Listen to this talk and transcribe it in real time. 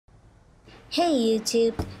Hey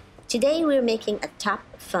YouTube! Today we're making a top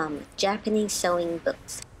from Japanese sewing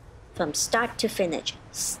books. From start to finish,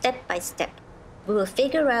 step by step. We will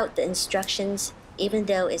figure out the instructions even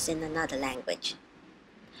though it's in another language.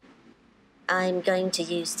 I'm going to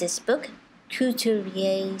use this book,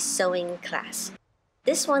 Couturier Sewing Class.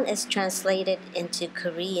 This one is translated into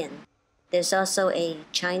Korean. There's also a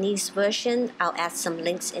Chinese version. I'll add some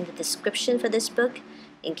links in the description for this book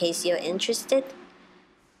in case you're interested.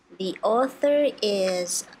 The author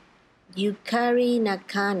is Yukari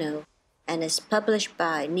Nakano and is published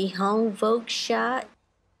by Nihon Vogue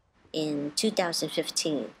in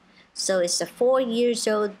 2015. So it's a 4 years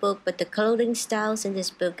old book, but the clothing styles in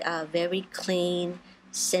this book are very clean,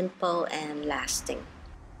 simple, and lasting.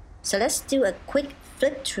 So let's do a quick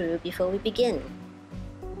flip through before we begin.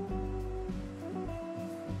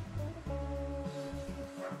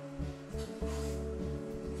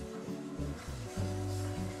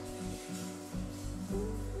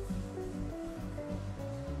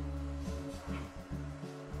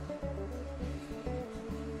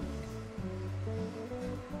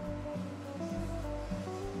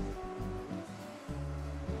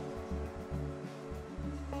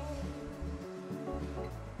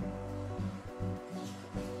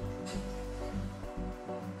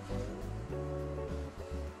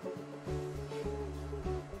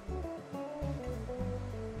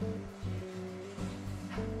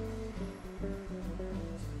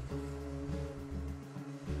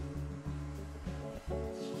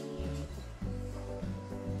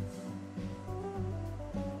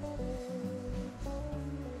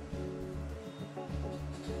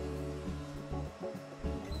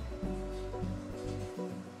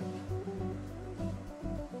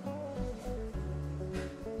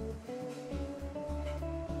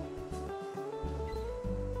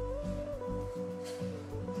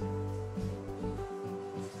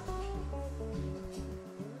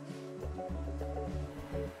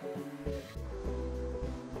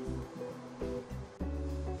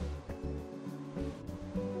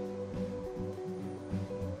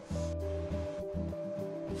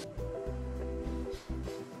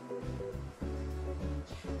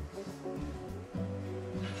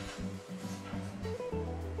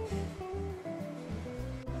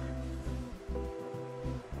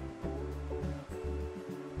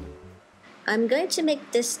 I'm going to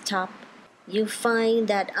make this top. You'll find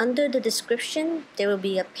that under the description, there will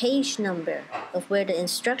be a page number of where the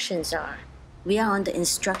instructions are. We are on the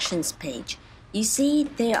instructions page. You see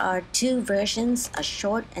there are two versions, a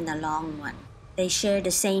short and a long one. They share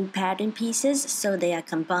the same pattern pieces, so they are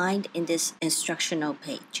combined in this instructional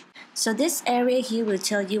page. So this area here will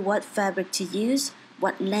tell you what fabric to use,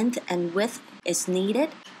 what length and width is needed.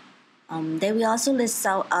 They will also list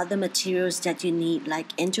out other materials that you need,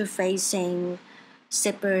 like interfacing,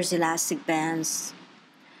 zippers, elastic bands.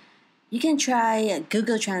 You can try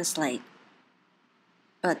Google Translate,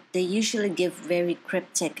 but they usually give very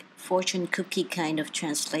cryptic fortune cookie kind of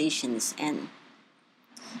translations, and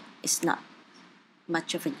it's not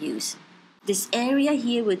much of a use. This area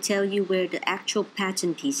here will tell you where the actual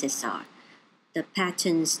pattern pieces are. The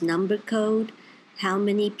pattern's number code, how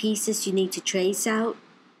many pieces you need to trace out.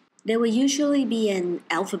 There will usually be an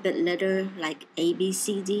alphabet letter like A, B,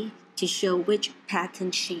 C, D to show which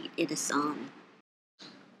pattern sheet it is on.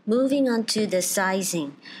 Moving on to the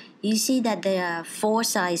sizing, you see that there are 4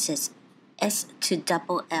 sizes, S to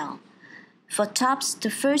double L. For tops,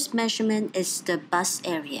 the first measurement is the bust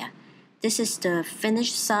area. This is the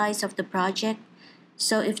finished size of the project.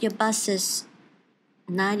 So if your bust is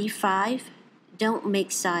 95, don't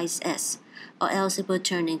make size S, or else it will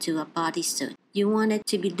turn into a bodysuit. You want it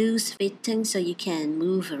to be loose fitting so you can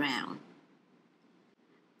move around.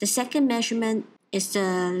 The second measurement is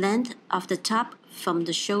the length of the top from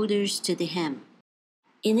the shoulders to the hem.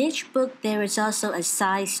 In each book, there is also a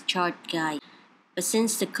size chart guide. But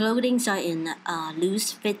since the clothings are in a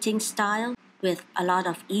loose fitting style with a lot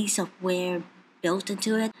of ease of wear built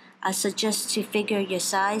into it, I suggest to figure your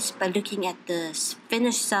size by looking at the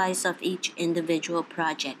finished size of each individual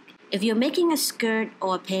project. If you're making a skirt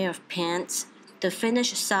or a pair of pants, the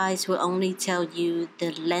finished size will only tell you the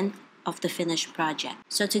length of the finished project.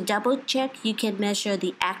 So to double check, you can measure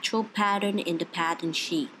the actual pattern in the pattern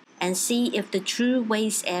sheet and see if the true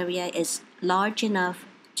waist area is large enough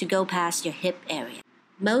to go past your hip area.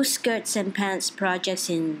 Most skirts and pants projects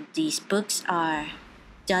in these books are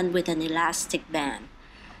done with an elastic band,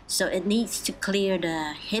 so it needs to clear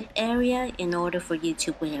the hip area in order for you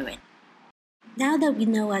to wear it. Now that we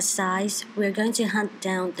know our size, we're going to hunt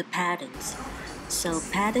down the patterns. So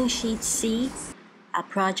pattern sheet C, our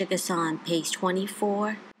project is on page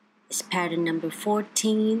 24. is pattern number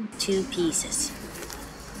 14, 2 pieces.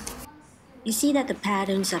 You see that the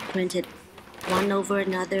patterns are printed one over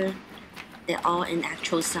another. They're all in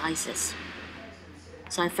actual sizes.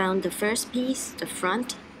 So I found the first piece, the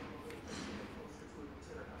front.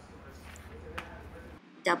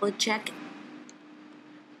 Double check.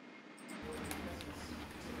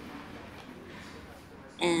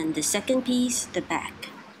 And the second piece, the back.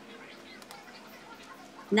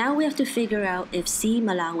 Now we have to figure out if seam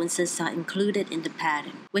allowances are included in the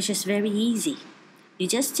pattern, which is very easy. You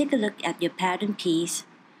just take a look at your pattern piece.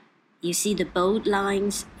 You see the bold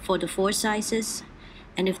lines for the 4 sizes,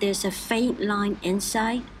 and if there's a faint line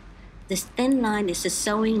inside, this thin line is the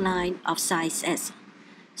sewing line of size S.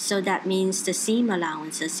 So that means the seam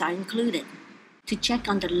allowances are included. To check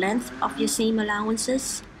on the length of your seam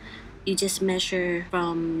allowances, you just measure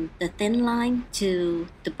from the thin line to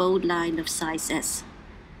the bold line of size S.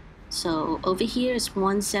 So over here is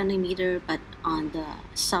 1 centimeter, but on the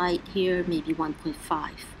side here, maybe 1.5.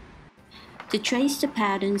 To trace the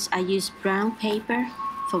patterns, I use brown paper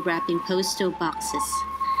for wrapping postal boxes.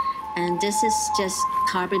 And this is just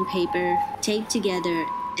carbon paper taped together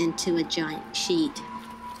into a giant sheet.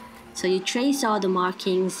 So you trace all the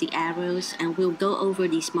markings, the arrows, and we'll go over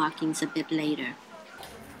these markings a bit later.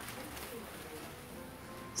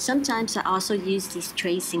 Sometimes I also use this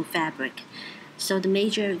tracing fabric. So the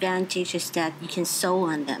major advantage is that you can sew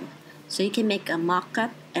on them. So you can make a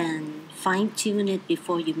mock-up and fine-tune it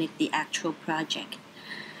before you make the actual project.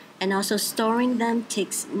 And also storing them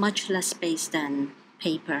takes much less space than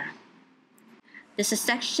paper. There's a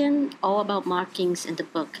section all about markings in the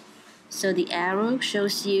book. So the arrow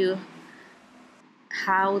shows you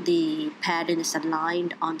how the pattern is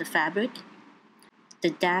aligned on the fabric. The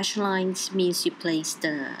dashed lines means you place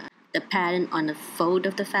the pattern on a fold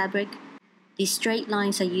of the fabric. These straight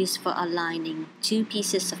lines are used for aligning 2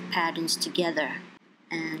 pieces of patterns together.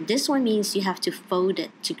 And this one means you have to fold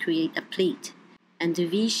it to create a pleat. And the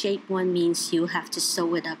V-shaped one means you have to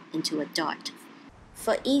sew it up into a dart.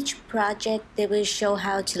 For each project, they will show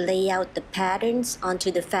how to lay out the patterns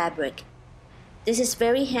onto the fabric. This is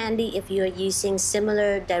very handy if you are using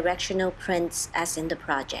similar directional prints as in the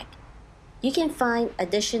project. You can find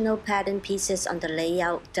additional pattern pieces on the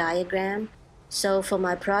layout diagram. So for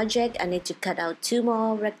my project, I need to cut out 2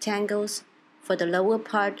 more rectangles for the lower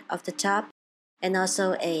part of the top and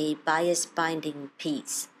also a bias binding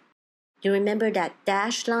piece. You remember that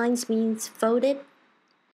dashed lines means folded?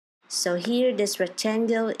 So here this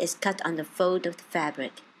rectangle is cut on the fold of the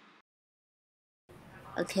fabric.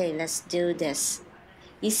 Okay, let's do this.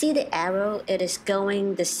 You see the arrow? It is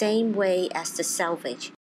going the same way as the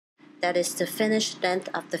selvage. That is the finished length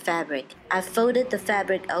of the fabric. I folded the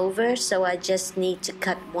fabric over, so I just need to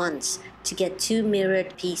cut once to get 2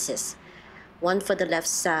 mirrored pieces. One for the left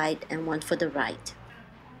side and one for the right.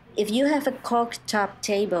 If you have a cork top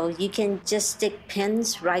table, you can just stick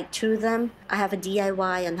pins right through them. I have a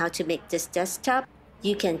DIY on how to make this desktop.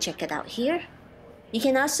 You can check it out here. You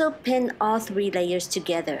can also pin all 3 layers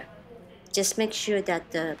together. Just make sure that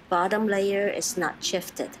the bottom layer is not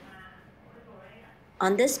shifted.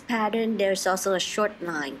 On this pattern, there's also a short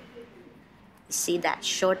line. You see that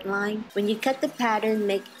short line? When you cut the pattern,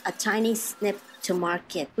 make a tiny snip to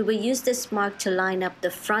mark it. We will use this mark to line up the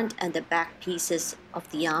front and the back pieces of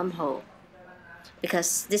the armhole,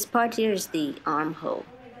 because this part here is the armhole.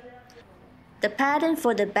 The pattern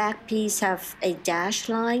for the back piece have a dashed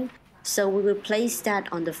line, so we will place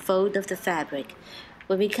that on the fold of the fabric.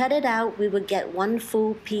 When we cut it out, we will get 1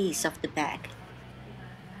 full piece of the back.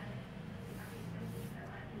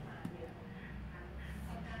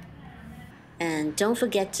 And don't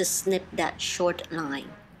forget to snip that short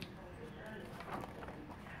line.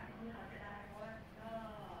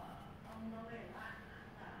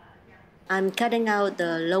 I'm cutting out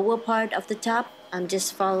the lower part of the top. I'm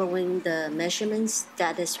just following the measurements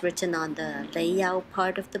that is written on the layout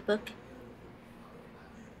part of the book.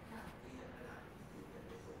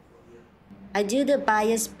 I do the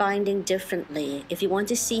bias binding differently. If you want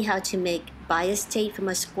to see how to make bias tape from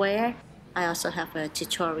a square, I also have a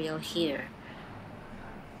tutorial here.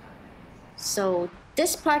 So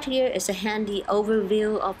this part here is a handy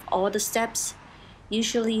overview of all the steps.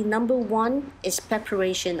 Usually number 1 is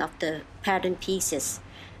preparation of the pattern pieces.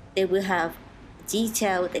 They will have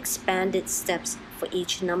detailed expanded steps for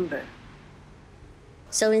each number.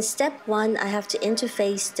 So in step 1, I have to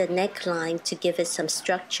interface the neckline to give it some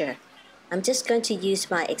structure. I'm just going to use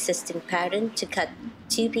my existing pattern to cut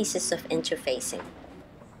 2 pieces of interfacing.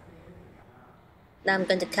 Now I'm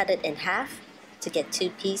going to cut it in half to get 2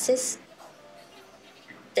 pieces.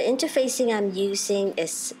 The interfacing I'm using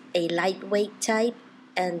is a lightweight type.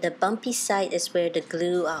 and the bumpy side is where the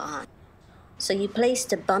glue are on. So you place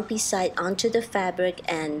the bumpy side onto the fabric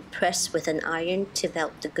and press with an iron to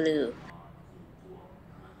melt the glue.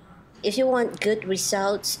 If you want good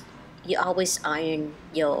results, you always iron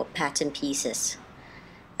your pattern pieces.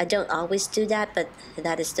 I don't always do that, but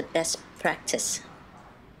that is the best practice.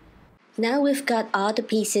 Now we've got all the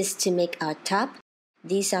pieces to make our top.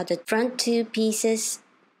 These are the front two pieces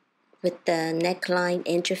with the neckline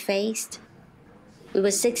interfaced. We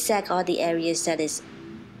will zigzag all the areas that is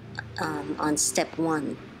on step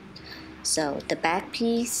 1. So the back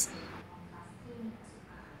piece,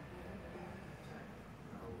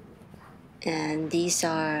 and these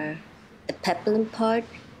are the peplum part.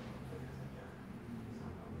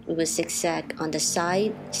 We will zigzag on the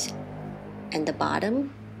sides and the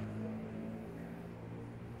bottom.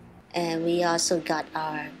 And we also got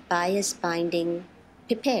our bias binding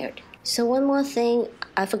prepared. So one more thing,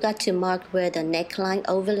 I forgot to mark where the neckline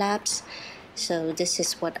overlaps. So this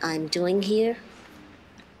is what I'm doing here.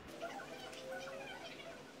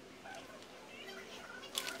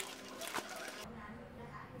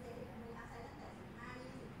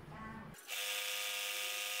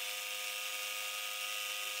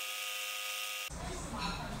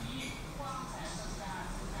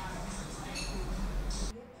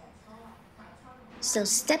 So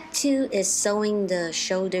step 2 is sewing the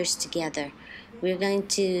shoulders together. We're going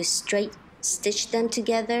to straight stitch them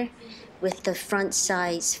together with the front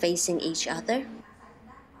sides facing each other.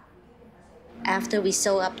 After we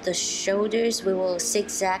sew up the shoulders, we will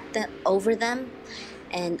zigzag over them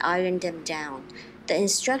and iron them down. The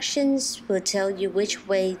instructions will tell you which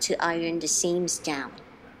way to iron the seams down.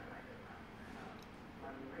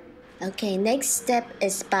 Okay, next step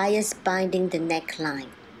is bias binding the neckline.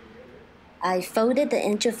 I folded the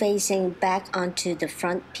interfacing back onto the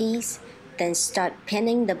front piece, then start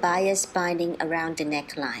pinning the bias binding around the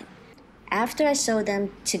neckline. After I sew them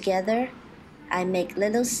together, I make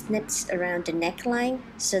little snips around the neckline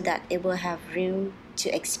so that it will have room to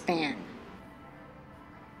expand.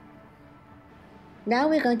 Now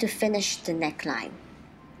we're going to finish the neckline.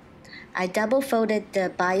 I double folded the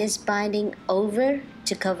bias binding over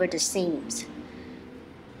to cover the seams.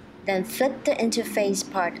 Then flip the interface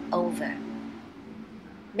part over.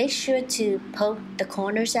 Make sure to poke the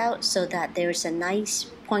corners out so that there's a nice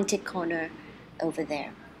pointed corner over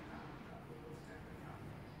there.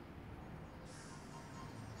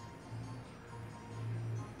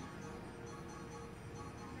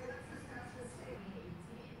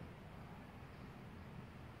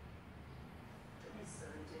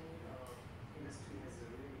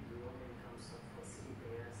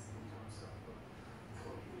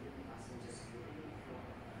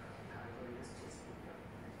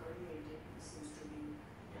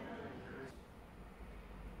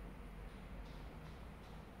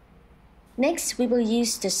 Next, we will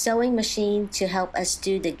use the sewing machine to help us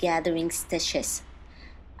do the gathering stitches.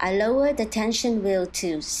 I lower the tension wheel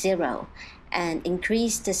to 0 and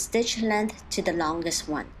increase the stitch length to the longest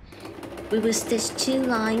one. We will stitch 2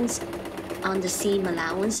 lines on the seam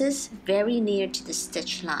allowances very near to the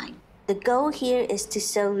stitch line. The goal here is to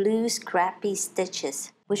sew loose, scrappy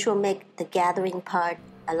stitches, which will make the gathering part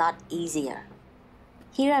a lot easier.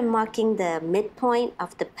 Here I'm marking the midpoint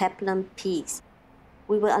of the peplum piece.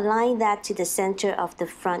 We will align that to the center of the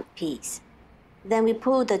front piece. Then we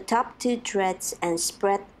pull the top 2 threads and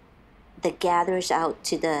spread the gathers out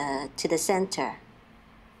to the center.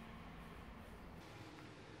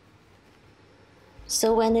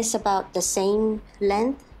 So when it's about the same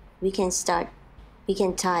length, we can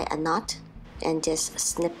tie a knot and just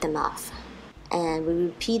snip them off. And we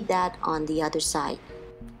repeat that on the other side.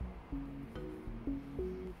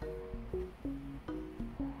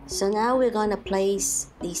 So now we're going to place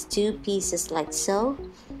these 2 pieces like so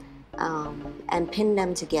and pin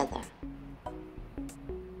them together.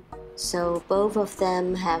 So both of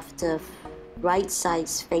them have the right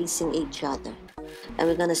sides facing each other. And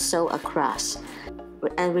we're going to sew across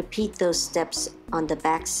and repeat those steps on the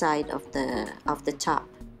back side of the top.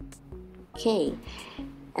 Okay,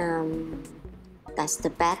 that's the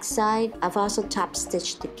back side. I've also top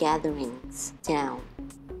stitched the gatherings down.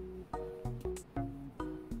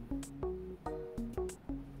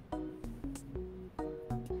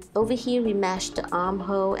 Over here we match the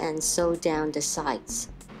armhole and sew down the sides.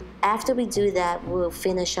 After we do that, we'll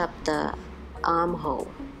finish up the armhole.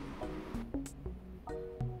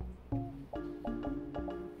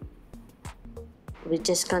 We're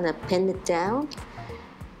just gonna pin it down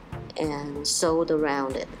and sew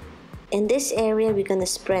around it. In this area, we're gonna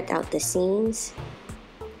spread out the seams.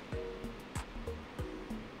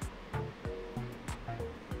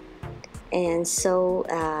 and sew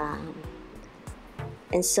a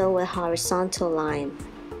horizontal line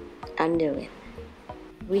under it.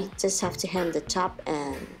 We just have to hem the top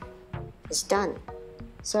and it's done.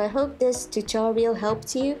 So I hope this tutorial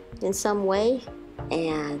helped you in some way,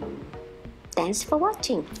 and thanks for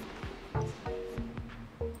watching.